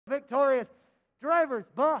victorious. Drivers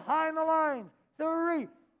behind the lines. 3,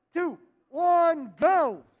 2, 1,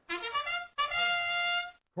 go.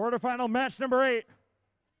 Quarterfinal match number 8.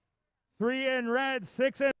 3 in red,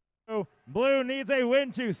 6 in blue. Blue needs a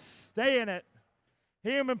win to stay in it.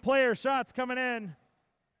 Human player shots coming in.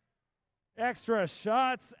 Extra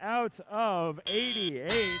shots out of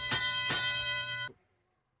 88.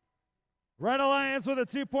 Red Alliance with a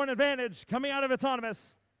 2-point advantage coming out of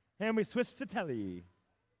autonomous. And we switch to tele.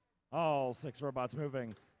 All 6 robots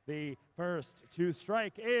moving. The first to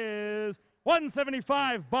strike is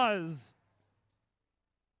 175 Buzz.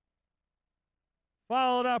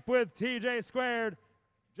 Followed up with TJ Squared,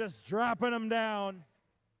 just dropping them down.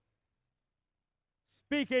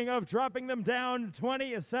 Speaking of dropping them down,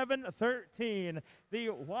 27-13. The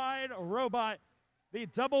wide robot, the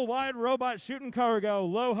double wide robot shooting cargo,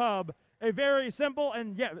 low hub. A very simple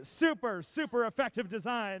and yet super, super effective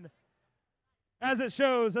design. As it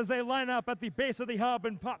shows as they line up at the base of the hub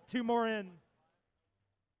and pop 2 more in.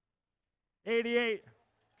 88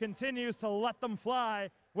 continues to let them fly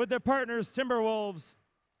with their partners, Timberwolves.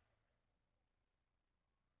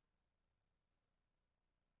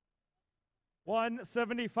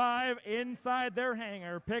 $175 inside their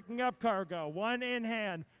hangar, picking up cargo, 1 in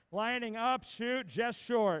hand, lining up, shoot just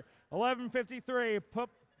short. 11:53,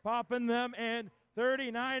 popping them in.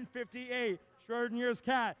 39:58, Schrodinger's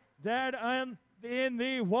cat dead in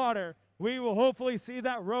the water. We will hopefully see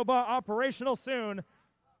that robot operational soon.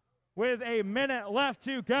 With a minute left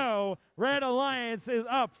to go, Red Alliance is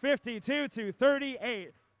up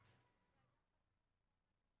 52-38.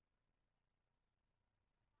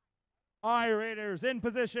 Raiders in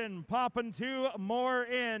position, popping 2 more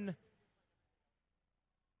in.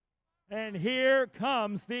 And here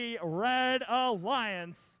comes the Red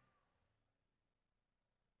Alliance.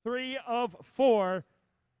 3 of 4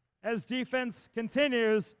 as defense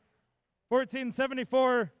continues.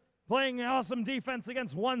 1474 playing awesome defense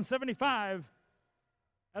against 175.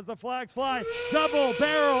 As the flags fly, double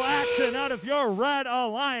barrel action out of your Red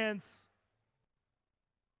Alliance.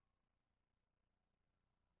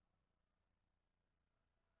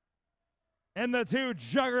 And the 2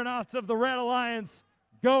 juggernauts of the Red Alliance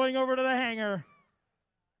going over to the hangar.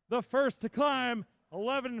 The first to climb,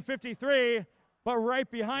 11:53, but right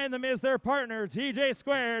behind them is their partner, TJ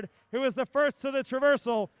Squared, who is the first to the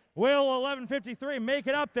traversal. Will 11:53 make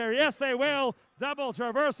it up there? Yes, they will. Double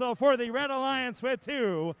traversal for the Red Alliance with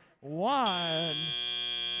 2-1.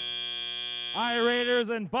 Raiders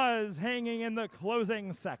and Buzz hanging in the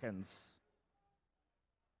closing seconds.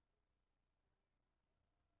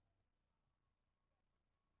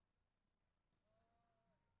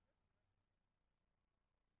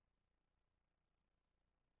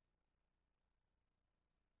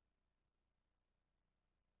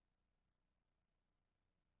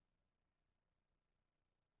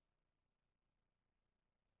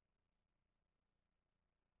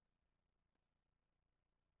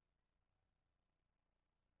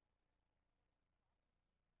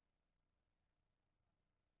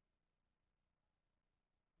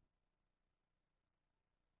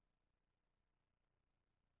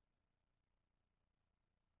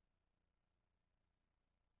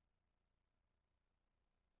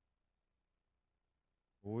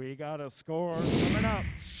 We got a score coming up.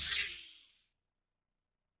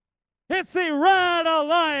 It's the Red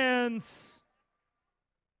Alliance.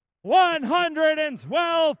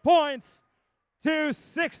 112 points to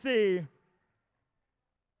 60.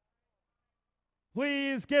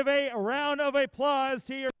 Please give a round of applause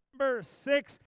to your number 6